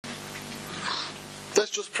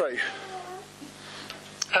Let's just pray.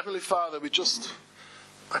 Heavenly Father,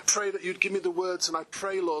 I pray that you'd give me the words, and I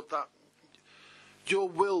pray, Lord, that your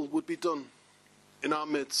will would be done in our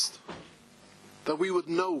midst. That we would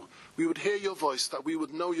know, we would hear your voice, that we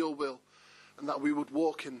would know your will, and that we would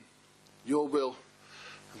walk in your will,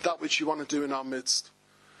 and that which you want to do in our midst.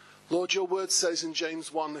 Lord, your word says in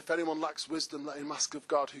James 1, if anyone lacks wisdom, let him ask of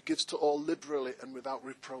God, who gives to all liberally and without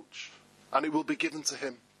reproach, and it will be given to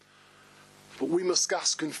him. But we must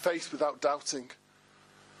ask in faith without doubting.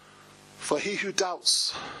 For he who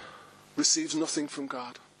doubts receives nothing from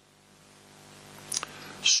God.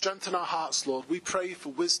 Strengthen our hearts, Lord. We pray for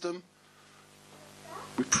wisdom.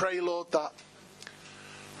 We pray, Lord, that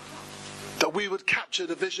we would capture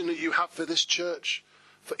the vision that you have for this church,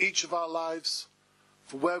 for each of our lives,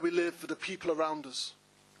 for where we live, for the people around us.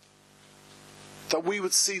 That we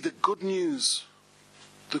would see the good news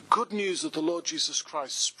of the Lord Jesus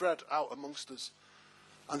Christ spread out amongst us,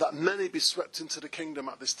 and that many be swept into the kingdom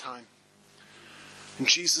at this time. In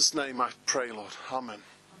Jesus' name I pray, Lord. Amen.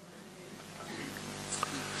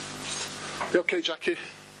 You okay, Jackie?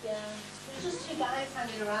 Yeah. There's just two guys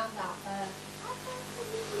hanging around out there.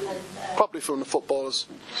 And, probably from the footballers.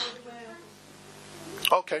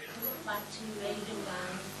 Okay. Like two Asian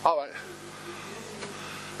guys. All right.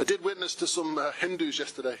 I did witness to some Hindus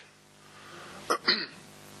yesterday.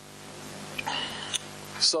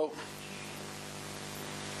 So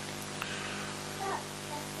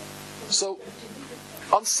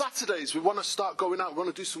on Saturdays we want to start going out. We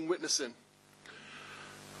want to do some witnessing.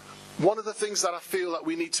 One of the things that I feel that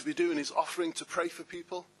we need to be doing is offering to pray for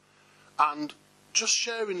people and just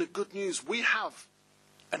sharing the good news. We have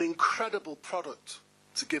an incredible product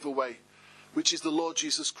to give away, which is the Lord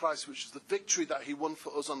Jesus Christ, which is the victory that he won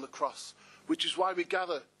for us on the cross, which is why we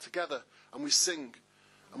gather together and we sing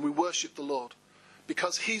and we worship the Lord,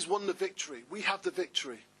 because he's won the victory. We have the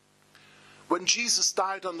victory. When Jesus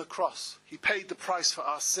died on the cross, he paid the price for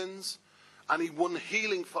our sins and he won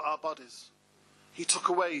healing for our bodies. He took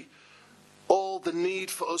away all the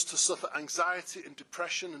need for us to suffer anxiety and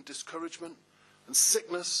depression and discouragement and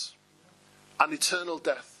sickness and eternal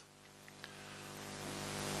death.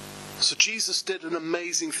 So Jesus did an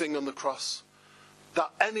amazing thing on the cross,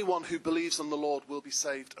 that anyone who believes on the Lord will be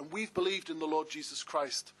saved. And we've believed in the Lord Jesus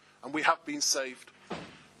Christ and we have been saved.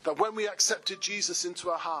 That when we accepted Jesus into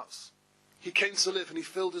our hearts, he came to live and he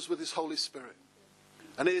filled us with his Holy Spirit.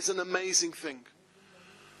 And it is an amazing thing.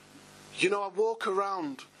 You know, I walk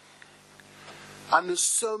around and there's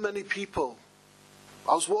so many people.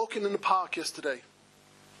 I was walking in the park yesterday,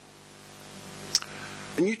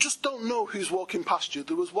 and you just don't know who's walking past you.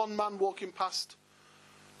 There was one man walking past,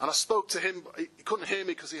 and I spoke to him. He couldn't hear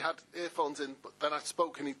me because he had earphones in, but then I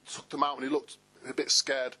spoke and he took them out and he looked a bit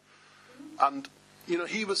scared. And, you know,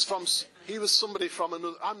 he was somebody from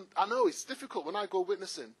another. I know it's difficult when I go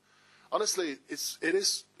witnessing. Honestly, it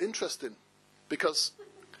is interesting, because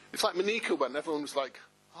it's like Monica when everyone was like,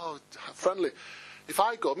 oh, friendly. If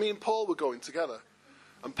I go, me and Paul were going together,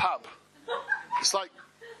 and Pab, it's like,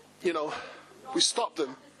 you know, we stopped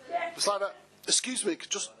them. It's like that, excuse me,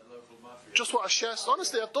 just what I share.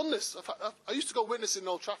 Honestly, I've done this. I used to go witnessing in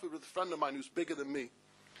Old Trafford with a friend of mine who's bigger than me.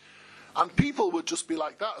 And people would just be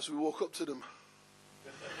like that as we walk up to them.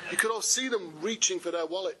 You could all see them reaching for their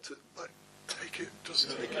wallet to, like, take it,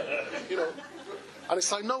 just take it, you know. And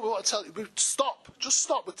it's like, no, we want to tell you, stop, just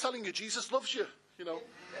stop. We're telling you, Jesus loves you, you know.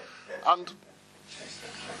 And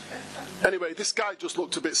anyway, this guy just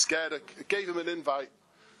looked a bit scared. I gave him an invite,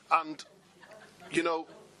 and, you know,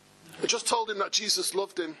 I just told him that Jesus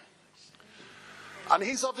loved him. And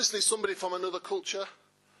he's obviously somebody from another culture,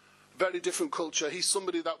 very different culture. He's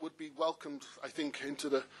somebody that would be welcomed, I think, into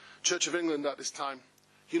the Church of England at this time.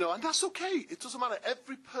 You know, and that's okay. It doesn't matter.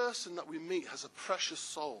 Every person that we meet has a precious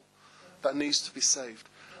soul that needs to be saved.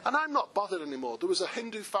 And I'm not bothered anymore. There was a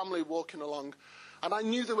Hindu family walking along, and I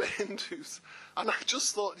knew they were Hindus. And I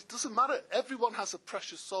just thought, it doesn't matter. Everyone has a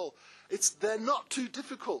precious soul. They're not too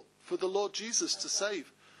difficult for the Lord Jesus to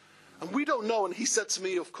save. And we don't know. And he said to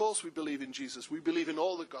me, of course we believe in Jesus. We believe in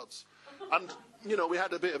all the gods. And, you know, we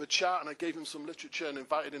had a bit of a chat, and I gave him some literature and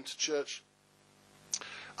invited him to church.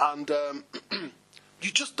 And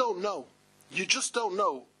you just don't know. You just don't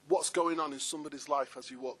know what's going on in somebody's life as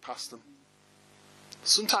you walk past them.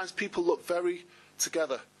 Sometimes people look very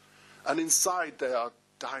together, and inside they are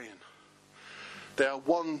dying. They are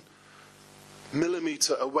 1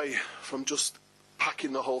 millimetre away from just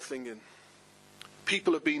packing the whole thing in.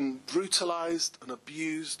 People have been brutalised and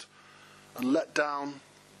abused and let down,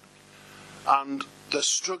 and they're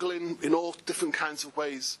struggling in all different kinds of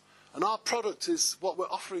ways. And our product is, what we're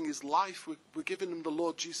offering is life. We're giving them the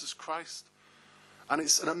Lord Jesus Christ. And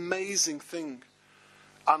it's an amazing thing.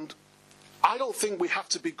 And I don't think we have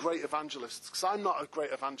to be great evangelists, because I'm not a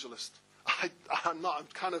great evangelist. I'm not.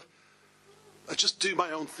 I just do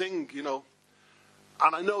my own thing, you know.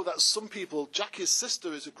 And I know that some people, Jackie's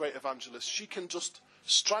sister is a great evangelist. She can just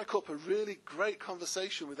strike up a really great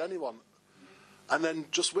conversation with anyone and then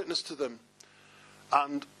just witness to them.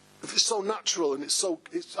 And it's so natural, and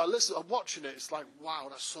I'm watching it, it's like, wow,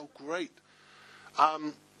 that's so great.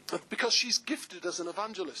 Because she's gifted as an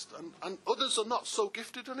evangelist, and others are not so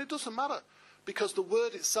gifted, and it doesn't matter, because the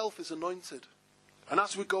word itself is anointed. And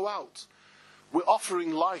as we go out, we're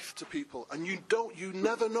offering life to people, and you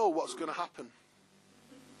never know what's going to happen.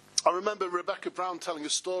 I remember Rebecca Brown telling a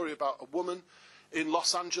story about a woman in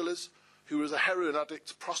Los Angeles who was a heroin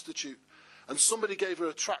addict, prostitute, and somebody gave her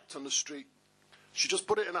a tract on the street. She just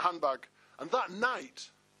put it in a handbag, and that night,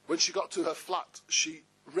 when she got to her flat, she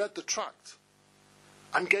read the tract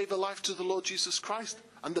and gave her life to the Lord Jesus Christ.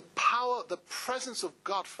 And the power, the presence of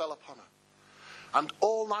God fell upon her. And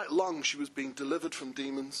all night long she was being delivered from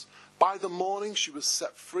demons. By the morning she was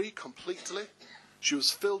set free completely. She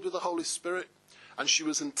was filled with the Holy Spirit, and she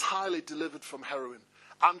was entirely delivered from heroin.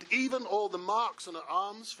 And even all the marks on her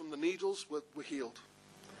arms from the needles were healed.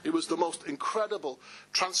 It was the most incredible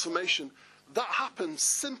transformation. That happened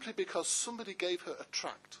simply because somebody gave her a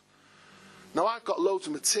tract. Now I've got loads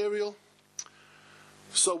of material.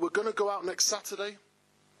 So we're going to go out next Saturday,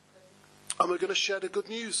 and we're going to share the good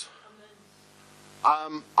news.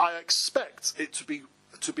 I expect it to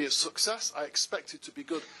be a success. I expect it to be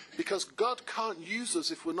good, because God can't use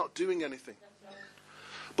us if we're not doing anything.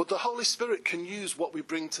 But the Holy Spirit can use what we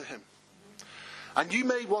bring to him. And you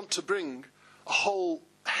may want to bring a whole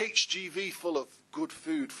HGV full of good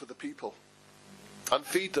food for the people and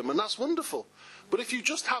feed them, and that's wonderful. But if you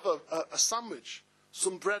just have a sandwich,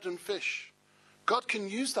 some bread and fish, God can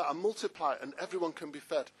use that and multiply it, and everyone can be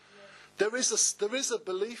fed. There is a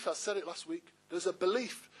belief, I said it last week, there's a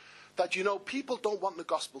belief that, you know, people don't want the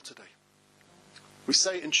gospel today. We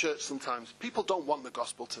say it in church sometimes, people don't want the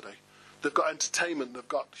gospel today. They've got entertainment, they've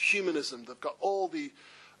got humanism, they've got all the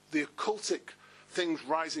occultic things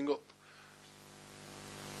rising up.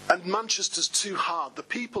 And Manchester's too hard. The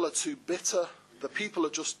people are too bitter. The people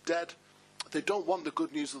are just dead. They don't want the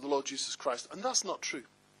good news of the Lord Jesus Christ. And that's not true.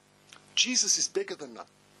 Jesus is bigger than that.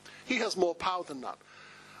 He has more power than that.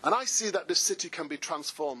 And I see that this city can be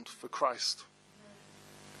transformed for Christ.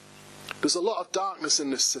 There's a lot of darkness in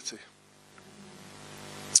this city.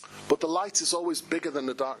 But the light is always bigger than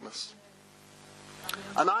the darkness.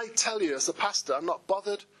 And I tell you, as a pastor, I'm not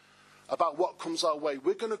bothered about what comes our way.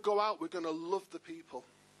 We're going to go out, we're going to love the people.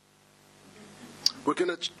 We're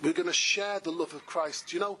going to share the love of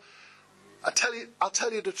Christ. You know, I'll tell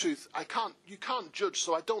you the truth. You can't judge,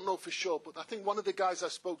 so I don't know for sure. But I think one of the guys I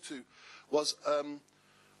spoke to was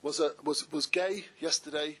gay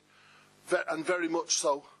yesterday, and very much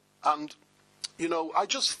so. And you know, I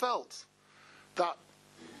just felt that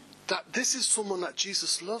this is someone that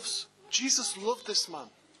Jesus loves. Jesus loved this man.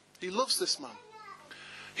 He loves this man.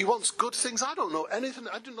 He wants good things. I didn't know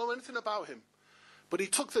anything about him. But he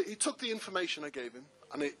took the information I gave him,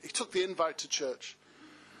 and he took the invite to church.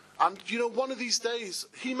 And, you know, one of these days,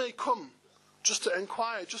 he may come just to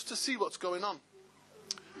inquire, just to see what's going on.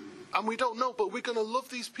 And we don't know, but we're going to love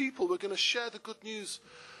these people. We're going to share the good news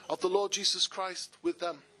of the Lord Jesus Christ with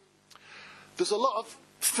them. There's a lot of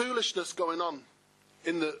foolishness going on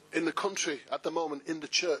in the country at the moment, in the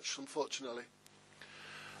church, unfortunately.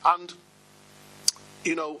 And,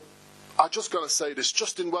 you know, I just got to say this.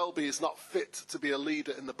 Justin Welby is not fit to be a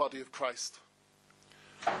leader in the body of Christ.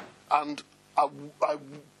 And I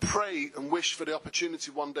pray and wish for the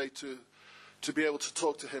opportunity one day to be able to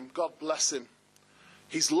talk to him. God bless him.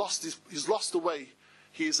 He's lost the way.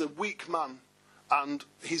 He is a weak man, and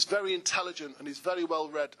he's very intelligent, and he's very well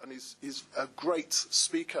read, and he's a great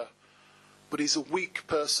speaker. But he's a weak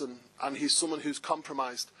person, and he's someone who's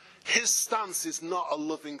compromised. His stance is not a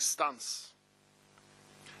loving stance.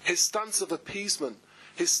 His stance of appeasement,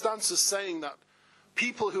 his stance of saying that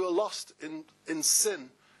people who are lost in sin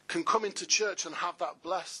can come into church and have that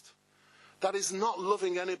blessed. That is not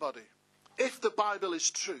loving anybody. If the Bible is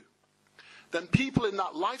true, then people in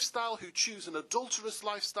that lifestyle who choose an adulterous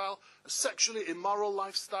lifestyle, a sexually immoral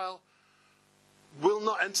lifestyle, will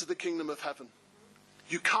not enter the kingdom of heaven.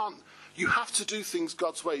 You have to do things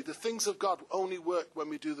God's way. The things of God only work when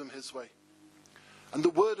we do them his way. And the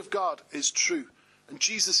word of God is true. And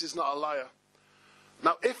Jesus is not a liar.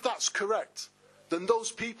 Now, if that's correct, then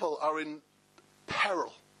those people are in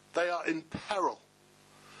peril. They are in peril.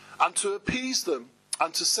 And to appease them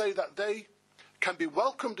and to say that they can be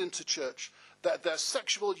welcomed into church, that their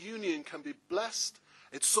sexual union can be blessed.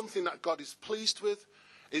 It's something that God is pleased with.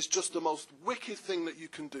 It's just the most wicked thing that you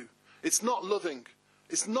can do. It's not loving.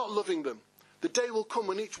 It's not loving them. The day will come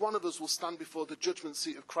when each one of us will stand before the judgment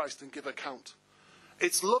seat of Christ and give account.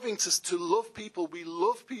 It's loving to love people. We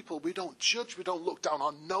love people. We don't judge. We don't look down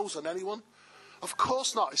our nose on anyone. Of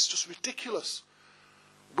course not. It's just ridiculous.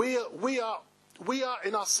 We are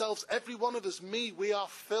in ourselves, every one of us, we are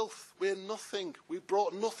filth. We're nothing. We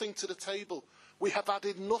brought nothing to the table. We have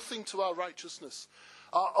added nothing to our righteousness.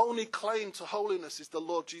 Our only claim to holiness is the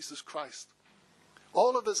Lord Jesus Christ.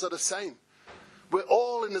 All of us are the same. We're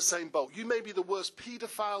all in the same boat. You may be the worst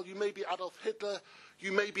paedophile. You may be Adolf Hitler.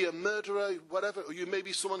 You may be a murderer, whatever. Or you may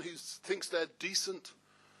be someone who thinks they're decent.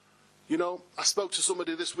 You know, I spoke to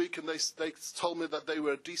somebody this week and they told me that they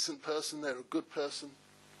were a decent person. They're a good person.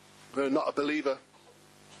 They're not a believer.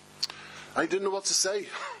 I didn't know what to say.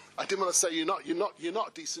 I didn't want to say you're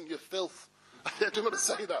not decent. You're filth. I didn't want to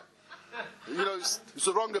say that. You know, it's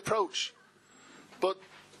the wrong approach. But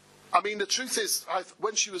I mean, the truth is,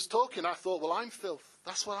 when she was talking, I thought, well, I'm filth.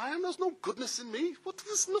 That's what I am. There's no goodness in me.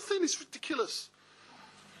 There's nothing. It's ridiculous.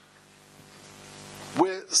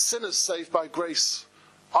 We're sinners saved by grace.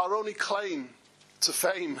 Our only claim to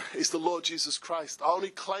fame is the Lord Jesus Christ. Our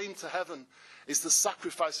only claim to heaven is the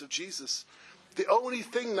sacrifice of Jesus. The only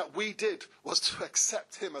thing that we did was to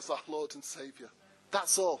accept him as our Lord and Saviour.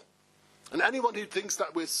 That's all. And anyone who thinks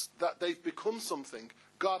that they've become something,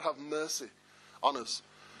 God have mercy on us.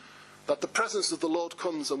 That the presence of the Lord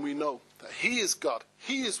comes and we know that he is God,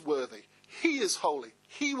 he is worthy, he is holy,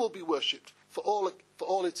 he will be worshipped for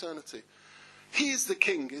all eternity. He is the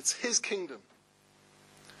king, it's his kingdom.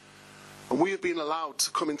 And we have been allowed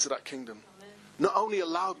to come into that kingdom. Amen. Not only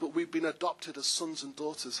allowed, but we've been adopted as sons and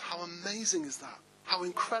daughters. How amazing is that? How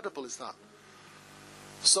incredible is that?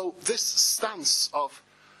 So this stance of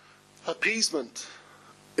appeasement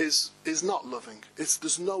is not loving.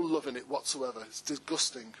 There's no love in it whatsoever. It's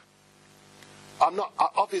disgusting.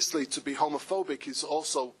 Obviously, to be homophobic is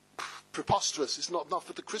also preposterous. It's not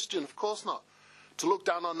for the Christian, of course not. To look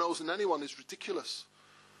down our nose on anyone is ridiculous.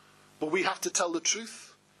 But we have to tell the truth.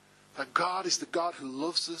 That God is the God who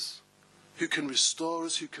loves us, who can restore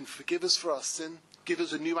us, who can forgive us for our sin, give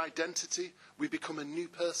us a new identity. We become a new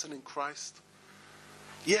person in Christ.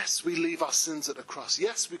 Yes, we leave our sins at the cross.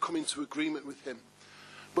 Yes, we come into agreement with him.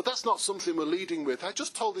 But that's not something we're leading with. I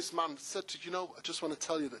just told this man, said, I just want to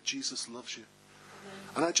tell you that Jesus loves you.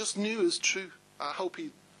 Amen. And I just knew it was true. I hope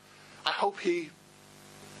he,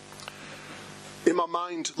 in my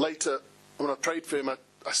mind later, when I prayed for him,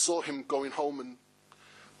 I saw him going home and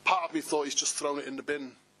part of me thought he's just thrown it in the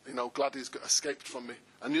bin, glad he's escaped from me.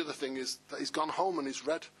 And the other thing is that he's gone home and he's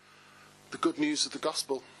read the good news of the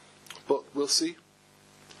gospel. But we'll see.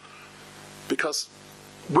 Because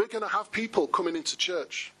we're going to have people coming into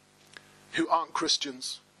church who aren't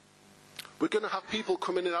Christians. We're going to have people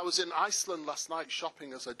coming in. I was in Iceland last night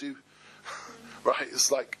shopping, as I do. Right,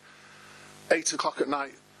 it's like 8 o'clock at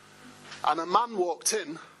night. And a man walked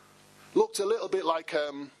in, looked a little bit like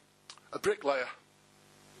a bricklayer.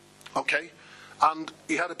 Okay, and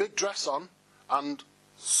he had a big dress on and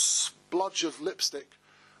splodge of lipstick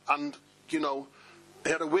and, he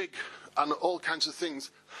had a wig and all kinds of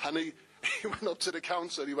things. And he went up to the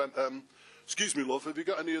counter and he went, excuse me, love, have you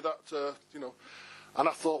got any of that, And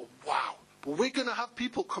I thought, wow, but we're going to have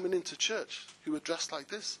people coming into church who are dressed like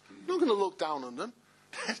this. We're not going to look down on them.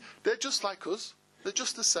 They're just like us. They're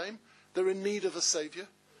just the same. They're in need of a saviour.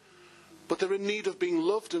 But they're in need of being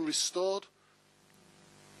loved and restored.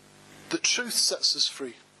 The truth sets us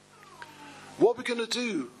free. What are we going to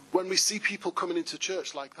do when we see people coming into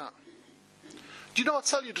church like that? Do you know, I'll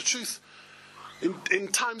tell you the truth. In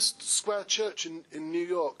Times Square Church in New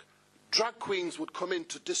York, drag queens would come in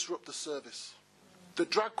to disrupt the service. The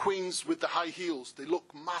drag queens with the high heels, they look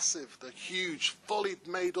massive, they're huge, fully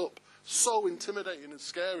made up, so intimidating and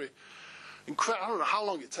scary. I don't know how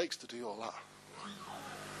long it takes to do all that.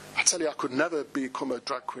 I tell you, I could never become a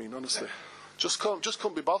drag queen, honestly. Just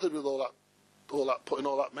couldn't be bothered with all that, putting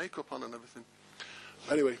all that makeup on and everything.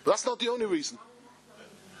 Anyway, but that's not the only reason.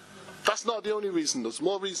 That's not the only reason. There's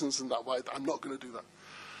more reasons than that why I'm not going to do that.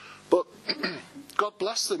 But God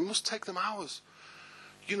bless them. It must take them hours.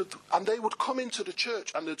 And they would come into the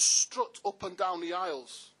church and they'd strut up and down the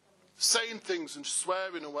aisles, saying things and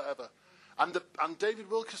swearing and whatever. And David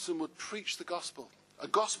Wilkerson would preach the gospel, a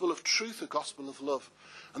gospel of truth, a gospel of love.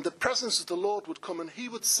 And the presence of the Lord would come and he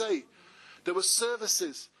would say, there were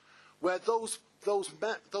services where those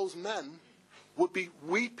men would be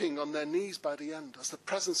weeping on their knees by the end as the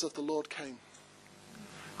presence of the Lord came.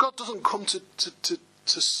 God doesn't come to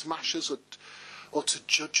smash us or to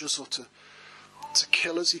judge us or to... to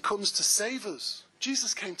kill us. He comes to save us.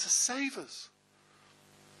 Jesus came to save us.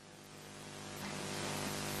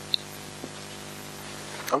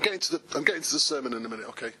 I'm getting to the sermon in a minute,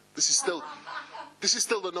 okay? This is still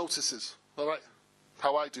the notices, all right?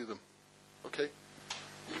 How I do them, okay?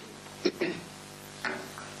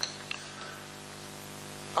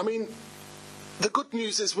 I mean, the good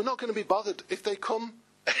news is we're not going to be bothered if they come,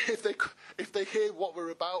 if they hear what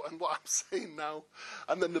we're about and what I'm saying now,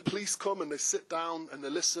 and then the police come and they sit down and they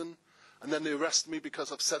listen, and then they arrest me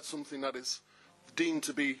because I've said something that is deemed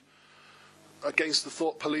to be against the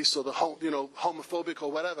thought police or the homophobic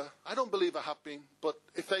or whatever. I don't believe I have been, but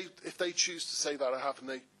if they choose to say that I have and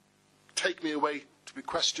they take me away to be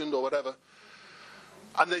questioned or whatever,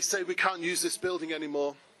 and they say we can't use this building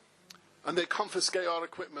anymore, and they confiscate our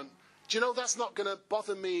equipment, do you know that's not going to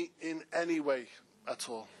bother me in any way at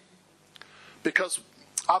all? Because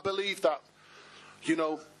I believe that,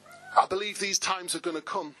 I believe these times are going to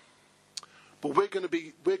come, but we're going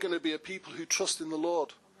to be a people who trust in the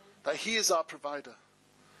Lord, that He is our provider,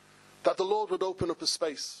 that the Lord would open up a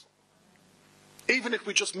space, even if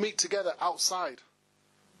we just meet together outside,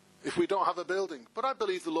 if we don't have a building. But I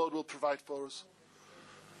believe the Lord will provide for us.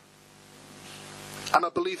 And I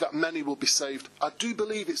believe that many will be saved. I do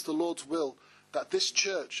believe it's the Lord's will that this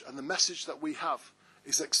church and the message that we have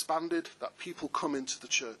is expanded, that people come into the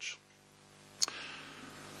church.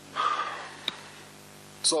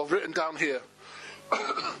 So I've written down here,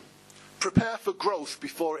 prepare for growth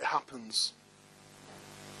before it happens.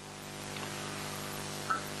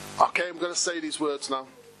 Okay, I'm going to say these words now.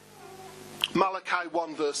 Malachi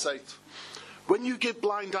 1 verse 8. When you give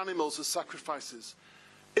blind animals as sacrifices,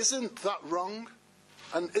 isn't that wrong?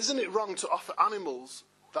 And isn't it wrong to offer animals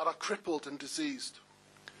that are crippled and diseased?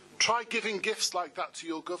 Try giving gifts like that to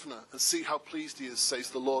your governor and see how pleased he is, says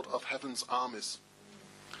the Lord of heaven's armies.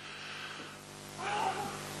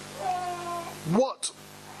 What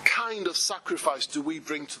kind of sacrifice do we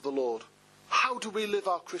bring to the Lord? How do we live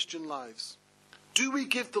our Christian lives? Do we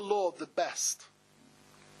give the Lord the best?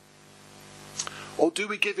 Or do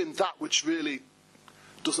we give him that which really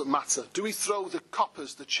doesn't matter? Do we throw the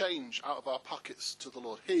coppers, the change, out of our pockets to the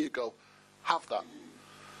Lord? Here you go, have that.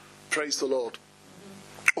 Praise the Lord.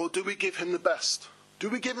 Or do we give him the best? Do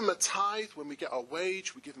we give him a tithe when we get our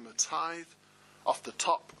wage? We give him a tithe off the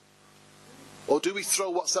top? Or do we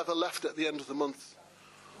throw what's ever left at the end of the month?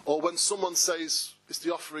 Or when someone says it's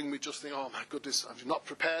the offering, we just think, oh my goodness, I'm not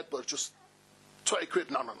prepared, but just 20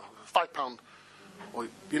 quid, no, £5. Or,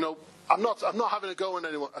 I'm not having a go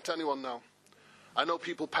at anyone now. I know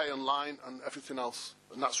people pay online and everything else,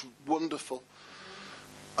 and that's wonderful.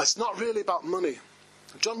 It's not really about money.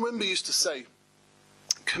 John Wimber used to say,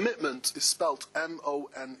 commitment is spelt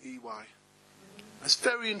M-O-N-E-Y. It's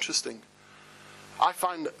very interesting. I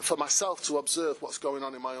find for myself to observe what's going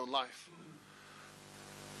on in my own life.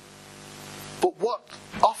 But what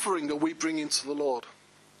offering are we bringing to the Lord?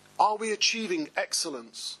 Are we achieving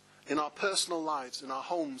excellence in our personal lives, in our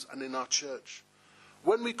homes and in our church?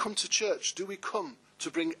 When we come to church, do we come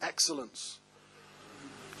to bring excellence?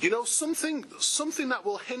 Something that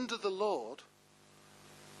will hinder the Lord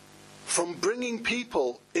from bringing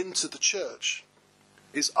people into the church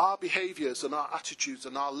is our behaviours and our attitudes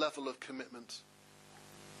and our level of commitment.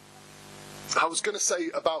 I was going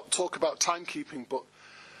to talk about timekeeping, but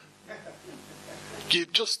you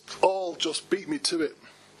all beat me to it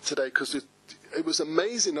today, because it was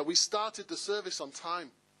amazing that we started the service on time.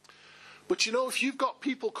 But if you've got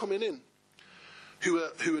people coming in who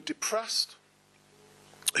are depressed,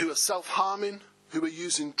 who are self-harming, who are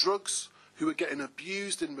using drugs, who are getting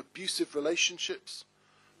abused in abusive relationships,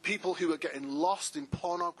 people who are getting lost in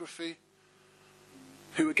pornography,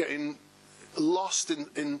 who are getting lost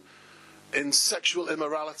in sexual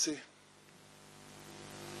immorality,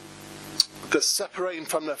 they're separating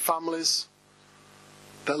from their families,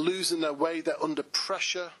 they're losing their way, they're under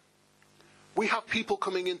pressure. We have people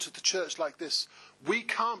coming into the church like this. We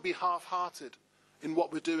can't be half-hearted in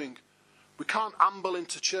what we're doing. We can't amble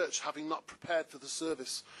into church having not prepared for the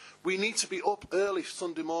service. We need to be up early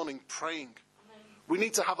Sunday morning praying. We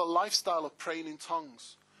need to have a lifestyle of praying in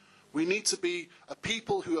tongues. We need to be a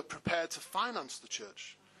people who are prepared to finance the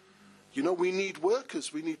church. We need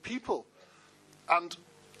workers, we need people. And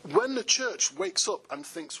when the church wakes up and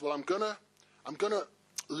thinks, well, I'm gonna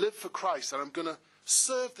live for Christ and I'm gonna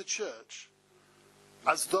serve the church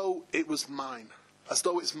as though it was mine, as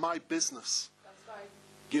though it's my business. That's right.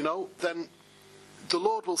 Then the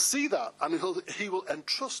Lord will see that and he will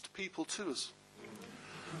entrust people to us.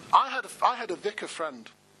 I had a vicar friend,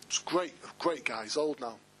 great guy, he's old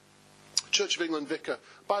now. Church of England vicar.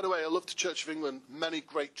 By the way, I love the Church of England, many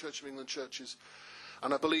great Church of England churches.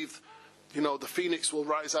 And I believe, the phoenix will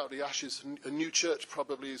rise out of the ashes. And a new church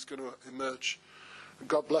probably is going to emerge.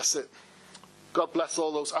 God bless it. God bless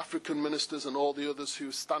all those African ministers and all the others who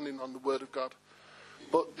are standing on the word of God.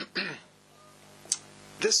 But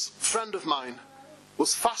this friend of mine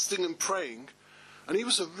was fasting and praying, and he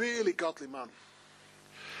was a really godly man.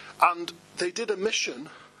 And they did a mission,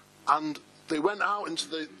 and they went out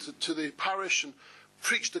into to the parish and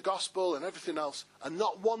preached the gospel and everything else, and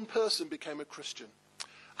not one person became a Christian.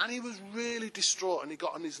 And he was really distraught, and he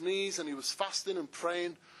got on his knees and he was fasting and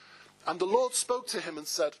praying. And the Lord spoke to him and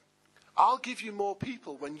said, I'll give you more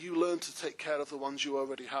people when you learn to take care of the ones you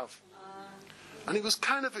already have. And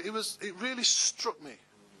it really struck me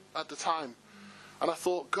at the time. And I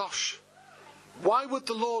thought, gosh, why would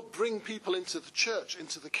the Lord bring people into the church,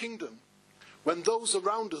 into the kingdom, when those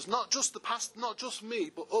around us, not just the past, not just me,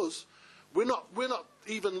 but us, we're not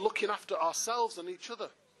even looking after ourselves and each other.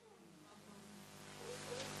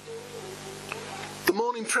 The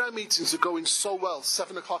morning prayer meetings are going so well,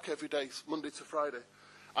 7 o'clock every day, Monday to Friday.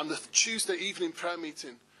 And the Tuesday evening prayer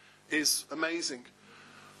meeting is amazing.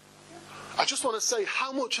 I just want to say,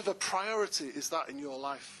 how much of a priority is that in your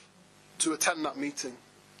life, to attend that meeting?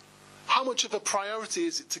 How much of a priority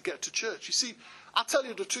is it to get to church? You see, I'll tell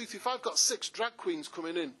you the truth, if I've got 6 drag queens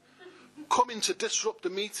coming to disrupt the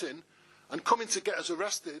meeting, and coming to get us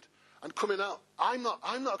arrested, and coming out, I'm not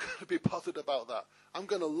going to be bothered about that. I'm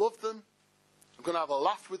going to love them. I'm going to have a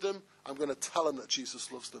laugh with them. I'm going to tell them that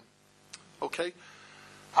Jesus loves them. Okay?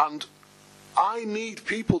 And I need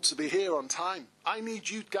people to be here on time. I need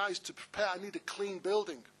you guys to prepare. I need a clean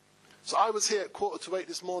building. So I was here at 7:45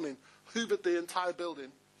 this morning, hoovered the entire building,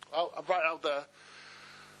 right out there.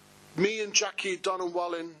 Me and Jackie, Don and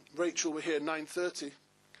Wallin, Rachel were here at 9:30.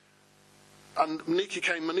 And Monika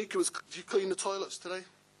came. Monika was, did you clean the toilets today?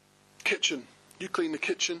 Kitchen. You clean the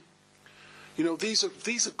kitchen. These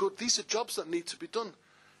are good. These are jobs that need to be done.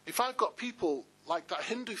 If I've got people like that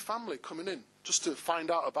Hindu family coming in just to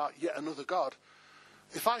find out about yet another God,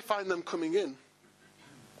 if I find them coming in,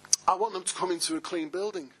 I want them to come into a clean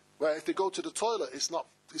building where if they go to the toilet, it's not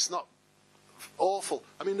awful.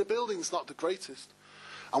 I mean, the building's not the greatest.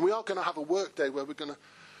 And we are going to have a work day where we're going to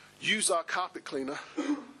use our carpet cleaner.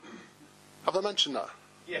 Have I mentioned that?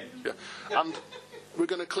 Yeah. And we're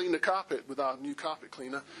going to clean the carpet with our new carpet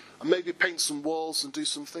cleaner and maybe paint some walls and do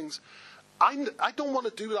some things. I don't want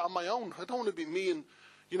to do that on my own. I don't want to be me and,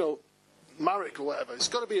 Marek or whatever. It's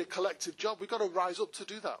got to be a collective job. We've got to rise up to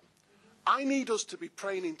do that. I need us to be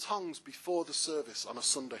praying in tongues before the service on a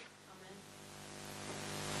Sunday. Amen.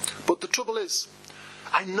 But the trouble is,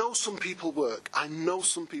 I know some people work.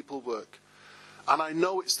 And I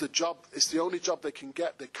know it's the only job they can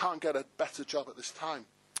get. They can't get a better job at this time.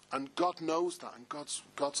 And God knows that. And God's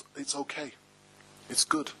it's okay. It's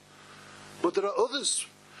good. But there are others.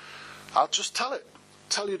 I'll just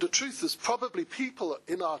tell you the truth. There's probably people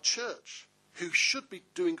in our church who should be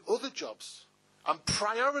doing other jobs and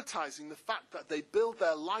prioritizing the fact that they build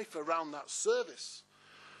their life around that service.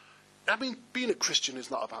 I mean, being a Christian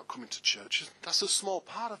is not about coming to church. That's a small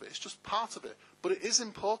part of it. It's just part of it. But it is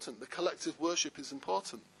important. The collective worship is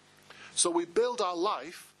important. So we build our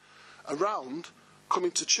life around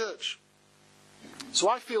coming to church. So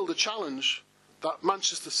I feel the challenge that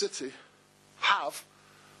Manchester City have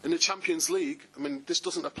in the Champions League. I mean, this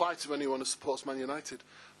doesn't apply to anyone who supports Man United.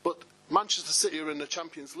 But Manchester City are in the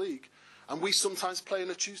Champions League. And we sometimes play on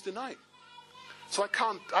a Tuesday night. So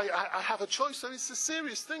I have a choice. And it's a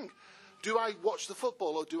serious thing. Do I watch the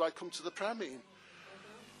football or do I come to the prayer meeting?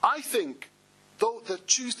 I think, though, the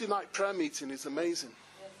Tuesday night prayer meeting is amazing.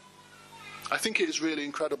 I think it is really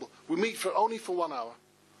incredible. We meet only for 1 hour.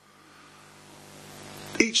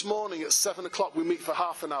 Each morning at 7 o'clock we meet for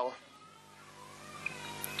half an hour.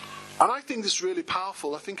 And I think this is really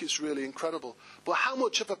powerful. I think it's really incredible. But how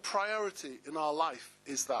much of a priority in our life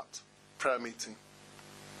is that prayer meeting?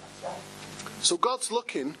 So God's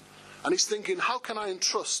looking and he's thinking, how can I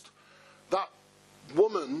entrust that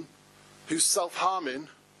woman who's self-harming,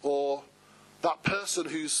 or that person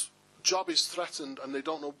whose job is threatened and they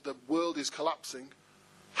don't know the world is collapsing?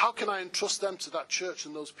 How can I entrust them to that church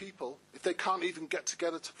and those people if they can't even get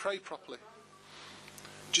together to pray properly?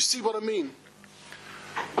 Do you see what I mean?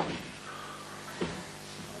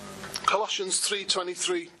 Colossians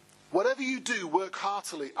 3:23. Whatever you do, work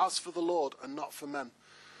heartily as for the Lord and not for men.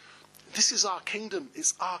 This is our kingdom.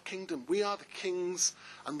 It's our kingdom. We are the kings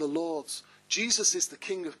and the lords. Jesus is the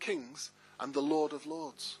King of kings and the Lord of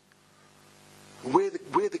lords. We're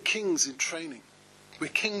the kings in training. We're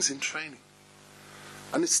kings in training.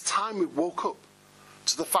 And it's time we woke up.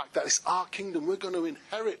 to the fact that it's our kingdom. We're going to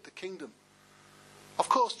inherit the kingdom. Of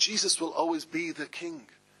course, Jesus will always be the king.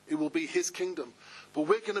 It will be his kingdom. But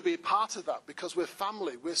we're going to be a part of that because we're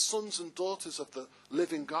family. We're sons and daughters of the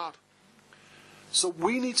living God. So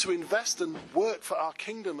we need to invest and work for our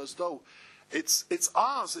kingdom as though it's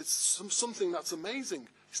ours. It's something that's amazing.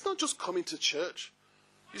 It's not just coming to church.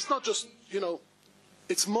 It's not just,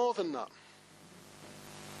 it's more than that.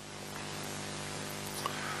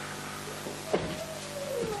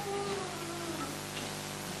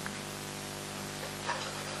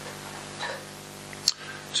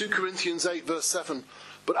 (2 Corinthians 8 verse 7).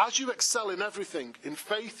 But as you excel in everything, in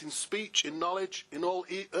faith, in speech, in knowledge, in all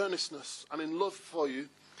earnestness, and in love for you,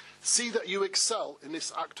 see that you excel in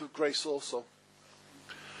this act of grace also.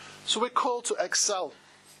 So we're called to excel.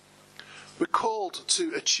 We're called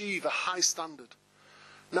to achieve a high standard.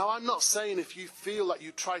 Now, I'm not saying if you feel that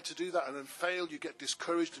you try to do that and then fail, you get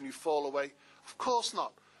discouraged and you fall away. Of course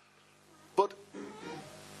not. But,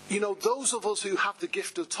 those of us who have the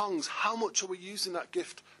gift of tongues, how much are we using that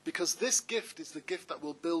gift? Because this gift is the gift that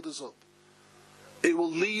will build us up. It will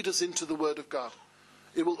lead us into the Word of God.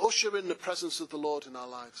 It will usher in the presence of the Lord in our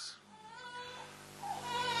lives.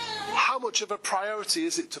 How much of a priority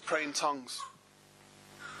is it to pray in tongues?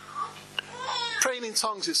 Praying in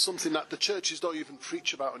tongues is something that the churches don't even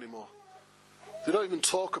preach about anymore. They don't even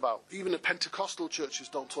talk about. Even the Pentecostal churches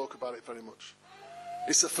don't talk about it very much.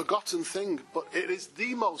 It's a forgotten thing, but it is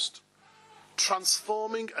the most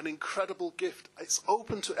transforming and incredible gift. It's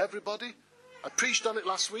open to everybody. I preached on it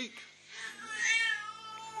last week.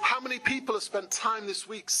 How many people have spent time this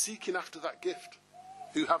week seeking after that gift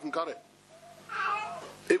who haven't got it?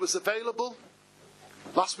 It was available.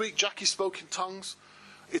 Last week Jackie spoke in tongues.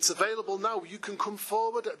 It's available now. You can come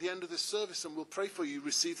forward at the end of this service and we'll pray for you,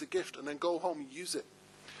 receive the gift, and then go home and use it.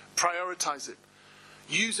 Prioritize it.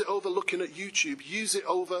 Use it over looking at YouTube. Use it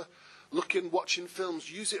over watching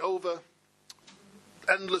films. Use it over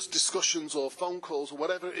endless discussions or phone calls or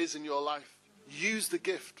whatever it is in your life. Use the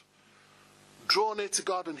gift. Draw near to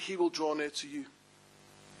God and he will draw near to you.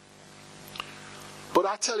 But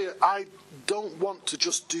I tell you, I don't want to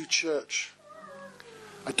just do church.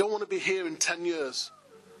 I don't want to be here in 10 years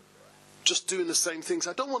just doing the same things.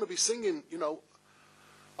 I don't want to be singing,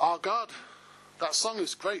 Our God. That song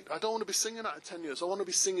is great. I don't want to be singing that in 10 years. I want to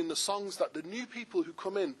be singing the songs that the new people who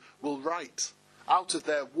come in will write out of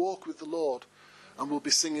their walk with the Lord, and we'll be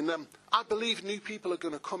singing them. I believe new people are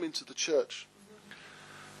going to come into the church,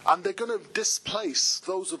 and they're going to displace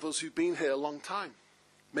those of us who've been here a long time.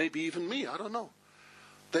 Maybe even me, I don't know.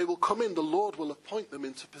 They will come in, the Lord will appoint them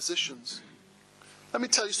into positions. Let me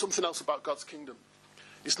tell you something else about God's kingdom.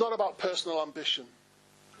 It's not about personal ambition,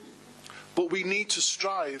 but we need to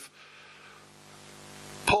strive.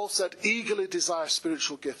 Paul said, eagerly desire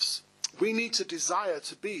spiritual gifts. We need to desire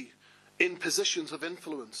to be in positions of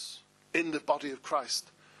influence in the body of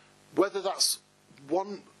Christ. Whether that's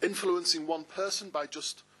influencing one person by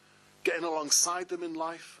just getting alongside them in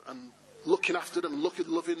life and looking after them,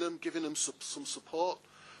 loving them, giving them some support.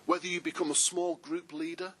 Whether you become a small group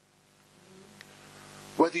leader.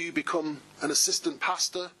 Whether you become an assistant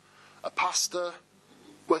pastor, a pastor.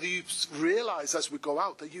 Whether you realise as we go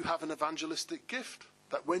out that you have an evangelistic gift.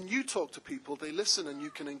 That when you talk to people, they listen and you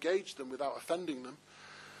can engage them without offending them.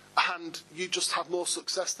 And you just have more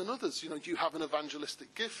success than others. You have an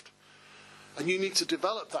evangelistic gift. And you need to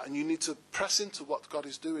develop that and you need to press into what God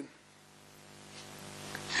is doing.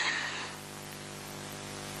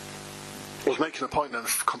 I was making a point and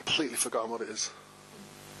I've completely forgotten what it is.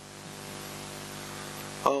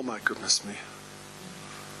 Oh my goodness me.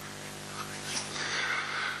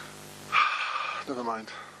 Never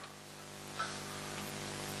mind.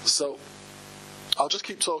 So, I'll just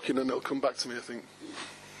keep talking and it'll come back to me, I think.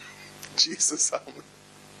 Jesus, help me.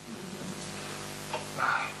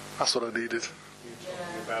 That's what I needed.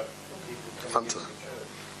 Fanta.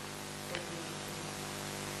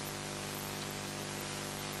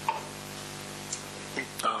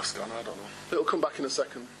 Oh, it's gone, I don't know. It'll come back in a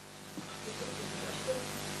second.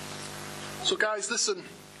 So guys, listen.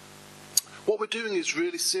 What we're doing is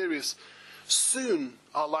really serious. Soon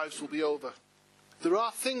our lives will be over. There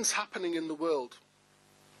are things happening in the world.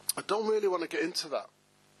 I don't really want to get into that.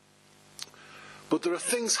 But there are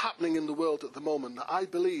things happening in the world at the moment that I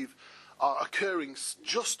believe are occurring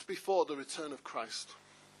just before the return of Christ.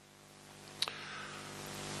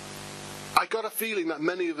 I got a feeling that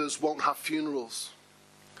many of us won't have funerals.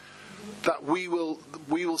 That we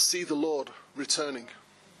will see the Lord returning.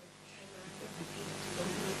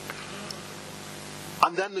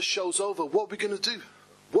 And then the show's over. What are we going to do?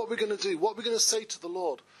 What are we going to do? What are we going to say to the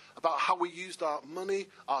Lord about how we used our money,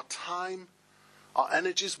 our time, our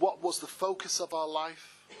energies? What was the focus of our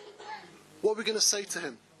life? What were we going to say to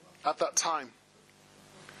him at that time?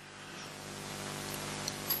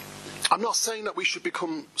 I'm not saying that we should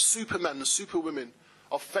become supermen and superwomen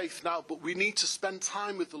of faith now, but we need to spend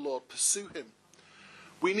time with the Lord, pursue him.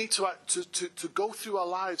 We need to go through our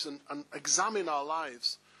lives and examine our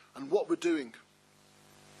lives and what we're doing.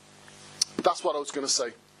 That's what I was going to say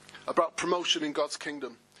about promotion in God's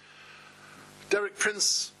kingdom. Derek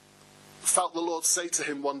Prince felt the Lord say to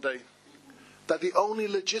him one day that the only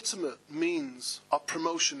legitimate means of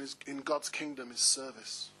promotion in God's kingdom is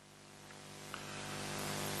service.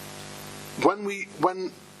 When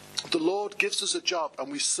the Lord gives us a job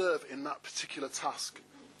and we serve in that particular task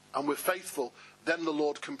and we're faithful, then the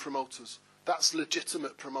Lord can promote us. That's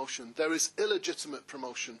legitimate promotion. There is illegitimate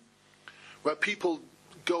promotion where people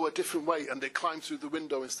go a different way and they climb through the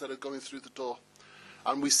window instead of going through the door.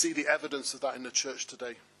 And we see the evidence of that in the church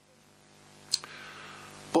today.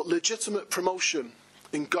 But legitimate promotion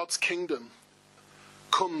in God's kingdom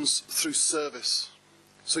comes through service.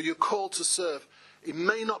 So you're called to serve. It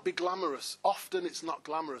may not be glamorous. Often it's not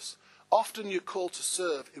glamorous. Often you're called to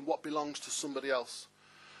serve in what belongs to somebody else.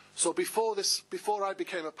 So before I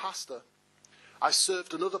became a pastor, I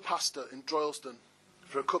served another pastor in Droylsden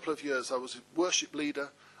for a couple of years. I was a worship leader.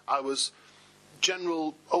 I was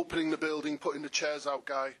general opening the building, putting the chairs out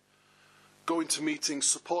guy, going to meetings,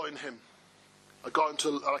 supporting him. I got into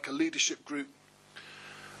like a leadership group.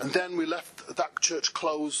 And then we left, that church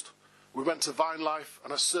closed. We went to Vine Life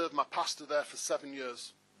and I served my pastor there for 7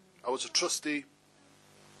 years. I was a trustee.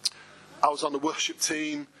 I was on the worship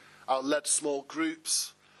team. I led small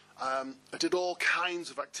groups. I did all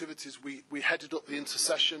kinds of activities. We headed up the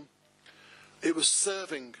intercession. It was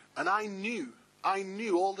serving. And I knew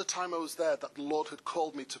all the time I was there that the Lord had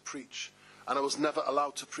called me to preach. And I was never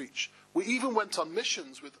allowed to preach. We even went on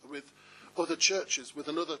missions with other churches, with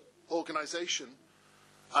another organisation.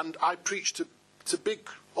 And I preached to big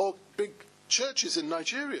churches in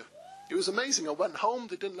Nigeria. It was amazing. I went home,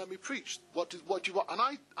 they didn't let me preach. What do you want?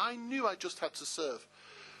 And I knew I just had to serve.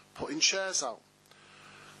 Putting chairs out.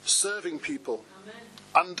 Serving people. Amen.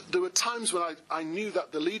 And there were times when I knew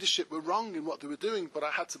that the leadership were wrong in what they were doing, but I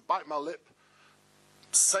had to bite my lip,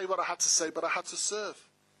 say what I had to say, but I had to serve.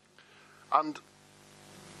 And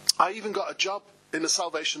I even got a job in the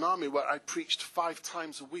Salvation Army where I preached 5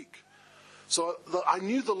 times a week. So I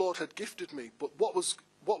knew the Lord had gifted me, but what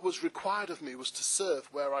was required of me was to serve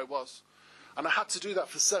where I was. And I had to do that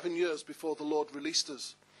for 7 years before the Lord released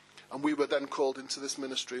us. And we were then called into this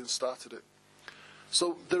ministry and started it.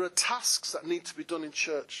 So there are tasks that need to be done in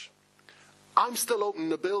church. I'm still opening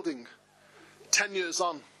the building 10 years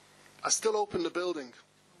on. I still open the building.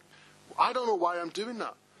 I don't know why I'm doing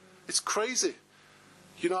that. It's crazy.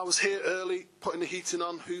 You know, I was here early, putting the heating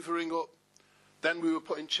on, hoovering up. Then we were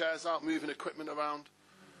putting chairs out, moving equipment around.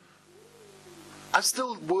 I'm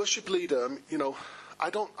still worship leader. You know, I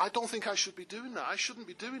don't think I should be doing that. I shouldn't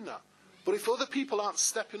be doing that. But if other people aren't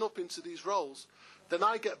stepping up into these roles, then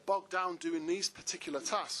I get bogged down doing these particular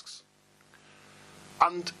tasks.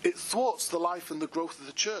 And it thwarts the life and the growth of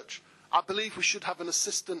the church. I believe we should have an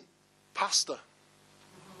assistant pastor.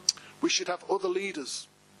 We should have other leaders.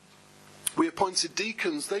 We appointed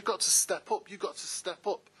deacons. They've got to step up. You've got to step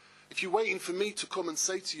up. If you're waiting for me to come and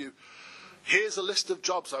say to you, here's a list of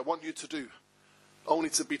jobs I want you to do, only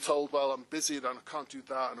to be told, well, I'm busy and I can't do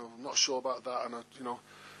that and I'm not sure about that. And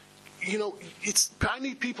I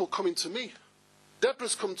need people coming to me.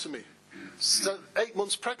 Deborah's come to me, 8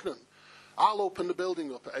 months pregnant. I'll open the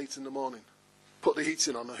building up at 8 in the morning, put the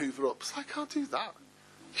heating on and hoover up. So I can't do that.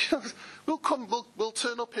 We'll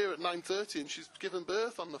turn up here at 9:30 and she's given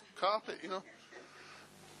birth on the carpet, you know.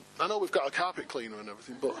 I know we've got a carpet cleaner and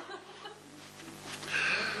everything, but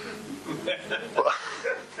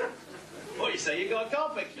What you say? You got a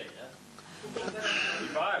carpet cleaner? You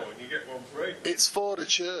buy one, you get one free. It's for the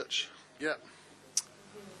church, yeah.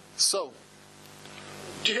 So,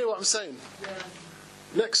 do you hear what I'm saying? Yeah.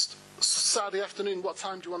 Next Saturday afternoon, what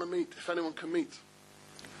time do you want to meet? If anyone can meet,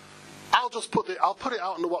 I'll put it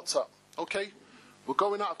out on the WhatsApp. Okay, we're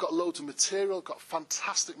going out. I've got loads of material. Got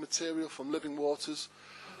fantastic material from Living Waters.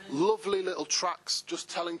 Amen. Lovely little tracts, just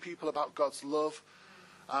telling people about God's love.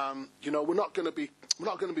 We're not going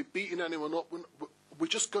to be beating anyone up. We're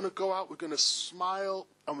just going to go out. We're going to smile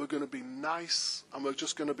and we're going to be nice and we're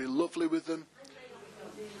just going to be lovely with them.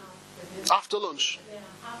 After lunch.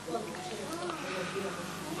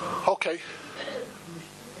 Okay.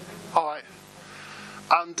 All right.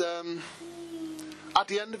 And at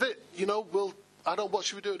the end of it, what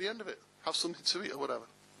should we do at the end of it? Have something to eat or whatever.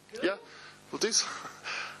 Yeah? We'll do so.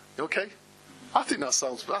 Okay? I think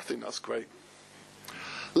that's great.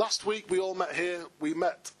 Last week we all met here. We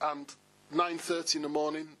met at 9:30 in the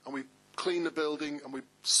morning and we cleaned the building and we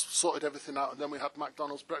sorted everything out, and then we had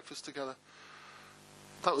McDonald's breakfast together.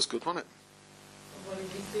 That was good, wasn't it? What did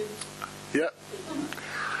you do? Yeah.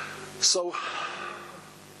 So,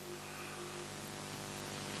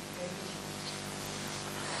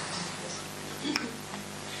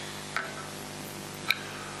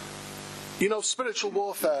 you know, spiritual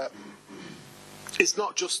warfare is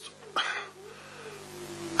not just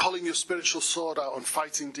pulling your spiritual sword out and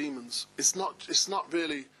fighting demons. It's not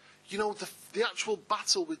really, you know, the actual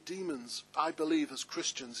battle with demons, I believe as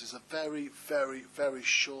Christians, is a very, very, very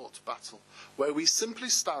short battle where we simply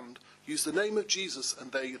stand, use the name of Jesus,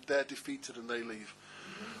 and they're defeated and they leave.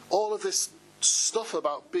 All of this stuff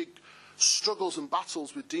about big struggles and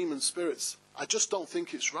battles with demon spirits, I just don't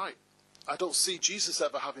think it's right. I don't see Jesus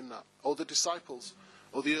ever having that, or the disciples,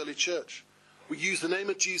 or the early church. We use the name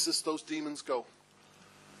of Jesus, those demons go.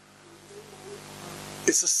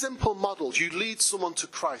 It's a simple model. You lead someone to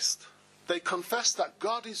Christ. They confess that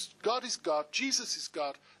God is God, Jesus is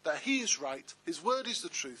God, that he is right, his word is the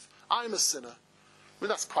truth, I'm a sinner. I mean,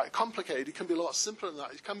 that's quite complicated. It can be a lot simpler than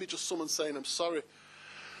that. It can be just someone saying, I'm sorry.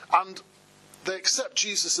 And they accept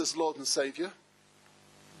Jesus as Lord and Saviour.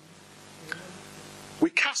 We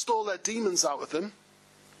cast all their demons out of them.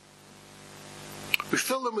 We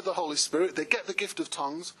fill them with the Holy Spirit. They get the gift of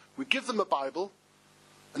tongues. We give them a Bible.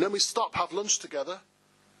 And then we stop, have lunch together.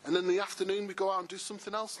 And in the afternoon we go out and do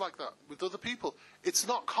something else like that with other people. It's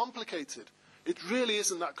not complicated. It really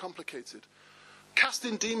isn't that complicated.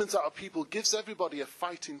 Casting demons out of people gives everybody a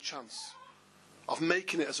fighting chance of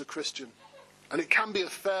making it as a Christian. And it can be a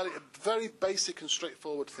very basic and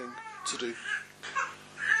straightforward thing to do.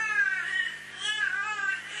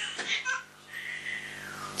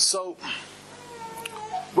 So,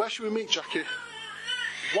 where should we meet, Jackie?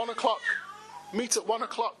 1 o'clock. Meet at 1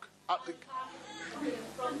 o'clock at the...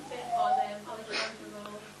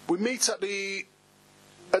 We meet at the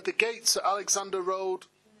gates at Alexander Road,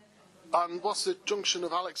 and what's the junction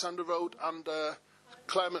of Alexander Road and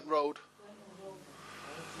Claremont Road?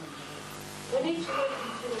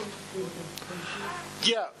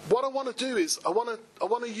 Yeah, what I want to do is I want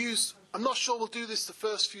to use. I'm not sure we'll do this the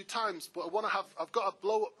first few times, but I've got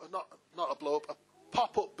a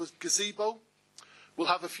pop-up gazebo. We'll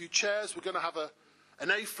have a few chairs. We're going to have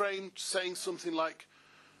an A-frame saying something like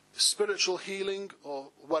spiritual healing or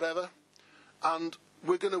whatever. And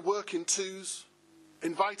we're going to work in twos,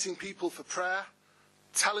 inviting people for prayer,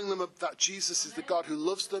 telling them that Jesus is the God who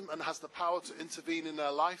loves them and has the power to intervene in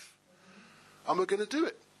their life. And we're going to do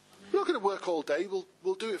it. We're not going to work all day.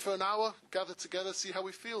 We'll do it for an hour, gather together, see how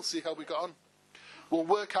we feel, see how we got on. We'll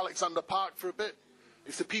work Alexander Park for a bit.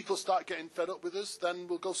 If the people start getting fed up with us, then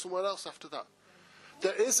we'll go somewhere else after that.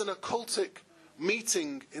 There is an occultic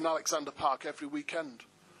meeting in Alexander Park every weekend.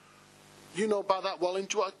 You know about that, Wallen.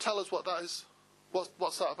 Do you want to tell us what that is?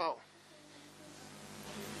 What's that about?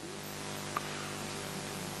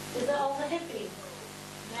 Is it all the hippies?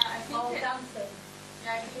 Yeah, I think All it, dancing?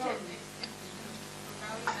 yeah, I think it, it's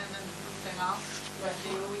and then something else. But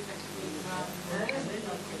they always like to be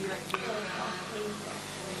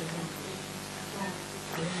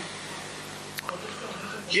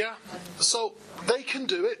Yeah, so they can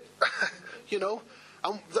do it, you know.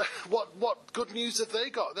 And what good news have they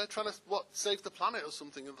got? They're trying to save the planet or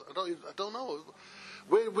something. I don't know.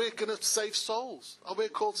 We're going to save souls. Are we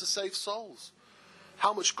called to save souls?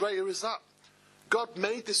 How much greater is that? God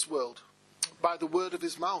made this world by the word of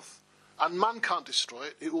his mouth. And man can't destroy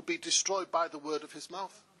it. It will be destroyed by the word of his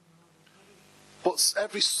mouth. But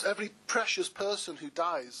every precious person who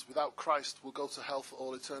dies without Christ will go to hell for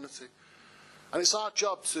all eternity. And it's our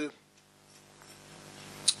job to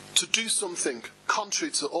do something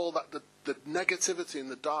contrary to all that the negativity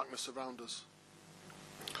and the darkness around us.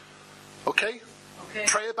 Okay?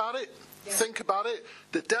 Pray about it. Yeah. Think about it.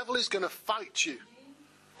 The devil is going to fight you.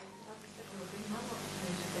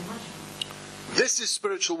 This is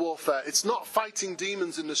spiritual warfare. It's not fighting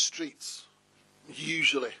demons in the streets,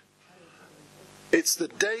 usually. It's the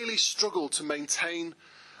daily struggle to maintain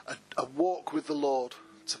a walk with the Lord,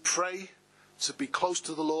 to pray, to be close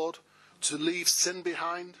to the Lord, to leave sin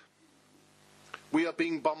behind. We are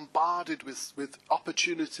being bombarded with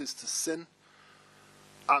opportunities to sin,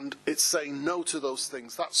 and it's saying no to those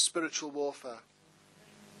things. That's spiritual warfare.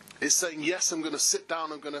 It's saying, yes, I'm going to sit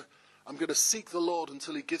down, I'm going to seek the Lord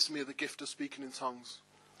until he gives me the gift of speaking in tongues.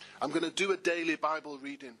 I'm going to do a daily Bible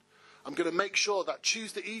reading. I'm going to make sure that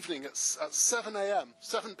Tuesday evening at 7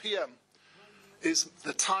 p.m. is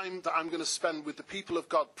the time that I'm going to spend with the people of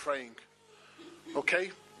God praying.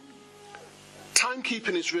 Okay?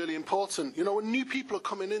 Timekeeping is really important. You know, when new people are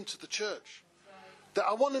coming into the church, that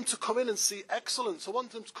I want them to come in and see excellence. I want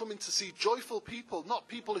them to come in to see joyful people, not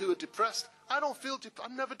people who are depressed. I don't feel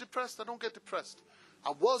I'm never depressed. I don't get depressed.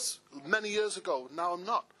 I was many years ago. Now I'm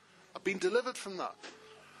not. I've been delivered from that.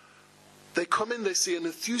 They come in, they see an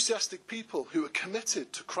enthusiastic people who are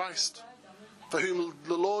committed to Christ, for whom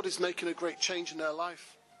the Lord is making a great change in their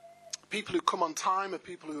life. People who come on time, are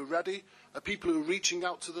people who are ready, are people who are reaching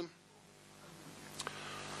out to them.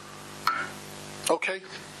 Okay.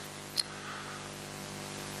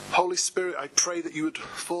 Holy Spirit, I pray that you would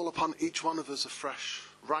fall upon each one of us afresh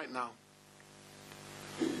right now.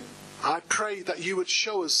 I pray that you would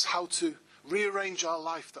show us how to rearrange our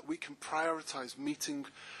life, that we can prioritize meeting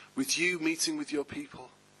with you, meeting with your people.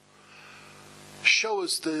 Show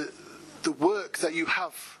us the work that you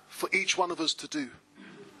have for each one of us to do,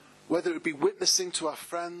 whether it be witnessing to our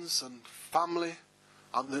friends and family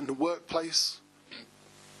and in the workplace.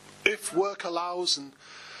 If work allows, and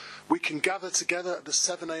we can gather together at the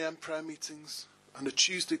 7 a.m. prayer meetings and a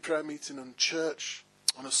Tuesday prayer meeting and church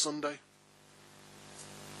on a Sunday.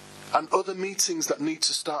 And other meetings that need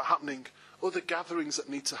to start happening, other gatherings that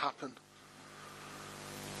need to happen.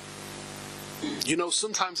 You know,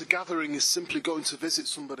 sometimes a gathering is simply going to visit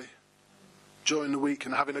somebody during the week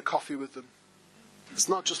and having a coffee with them. It's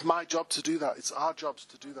not just my job to do that, it's our jobs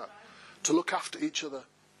to do that. To look after each other,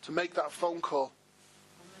 to make that phone call.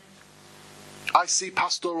 I see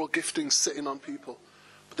pastoral giftings sitting on people,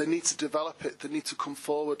 but they need to develop it, they need to come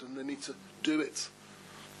forward and they need to do it.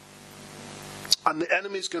 And the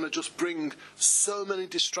enemy's going to just bring so many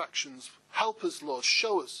distractions. Help us, Lord,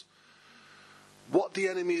 show us what the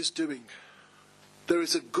enemy is doing. There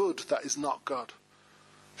is a good that is not God.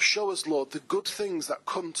 Show us, Lord, the good things that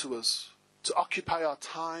come to us to occupy our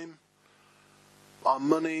time, our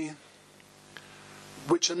money,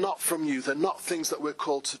 which are not from you. They're not things that we're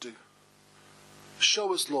called to do.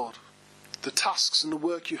 Show us, Lord, the tasks and the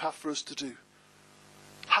work you have for us to do.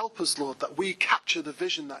 Help us, Lord, that we capture the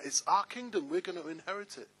vision that it's our kingdom. We're going to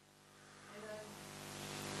inherit it.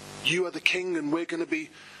 You are the king and we're going to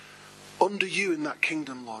be under you in that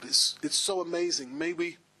kingdom, Lord. It's so amazing. May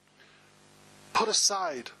we put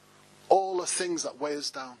aside all the things that weigh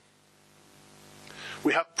us down.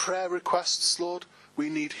 We have prayer requests, Lord. We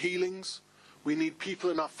need healings. We need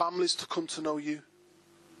people in our families to come to know you.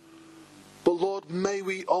 But Lord, may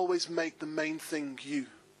we always make the main thing you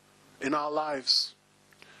in our lives.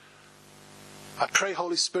 I pray,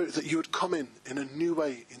 Holy Spirit, that you would come in a new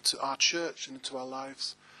way into our church and into our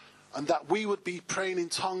lives. And that we would be praying in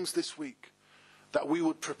tongues this week. That we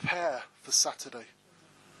would prepare for Saturday.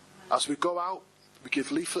 As we go out, we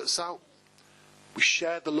give leaflets out. We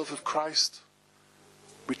share the love of Christ.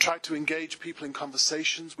 We try to engage people in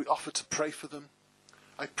conversations. We offer to pray for them.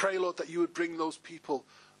 I pray, Lord, that you would bring those people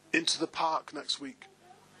into the park next week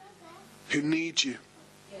who need you,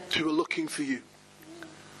 who are looking for you.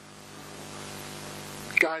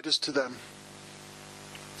 Guide us to them.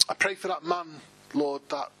 I pray for that man, Lord,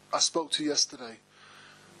 that I spoke to yesterday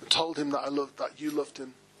and told him that you loved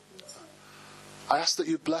him. I ask that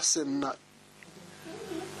you bless him, that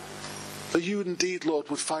you indeed, Lord,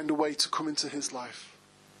 would find a way to come into his life.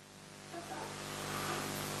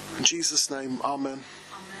 In Jesus' name, amen.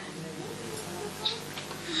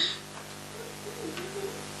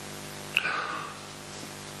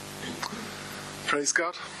 Praise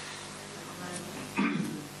God.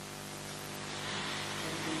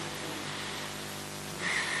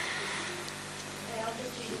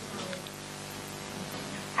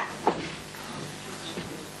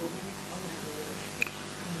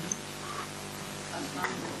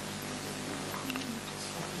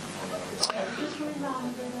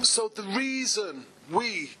 So the reason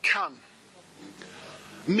we can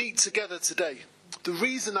meet together today, the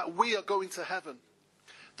reason that we are going to heaven,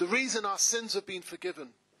 the reason our sins have been forgiven,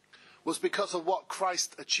 was because of what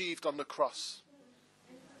Christ achieved on the cross.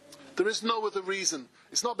 There is no other reason.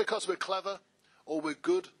 It's not because we're clever or we're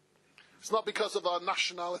good. It's not because of our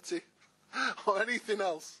nationality or anything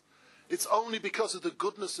else. It's only because of the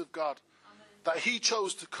goodness of God that he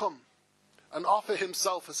chose to come and offer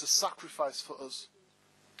himself as a sacrifice for us.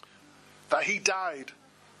 That he died,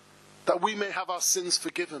 that we may have our sins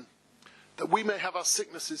forgiven, that we may have our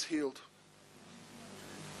sicknesses healed.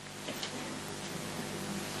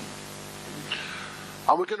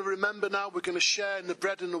 And we're going to remember now, we're going to share in the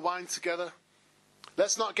bread and the wine together.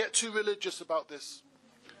 Let's not get too religious about this.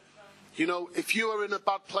 You know, if you are in a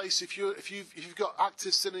bad place, if you've got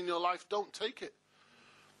active sin in your life, don't take it.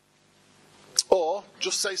 Or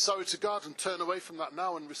just say sorry to God and turn away from that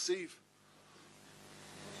now and receive.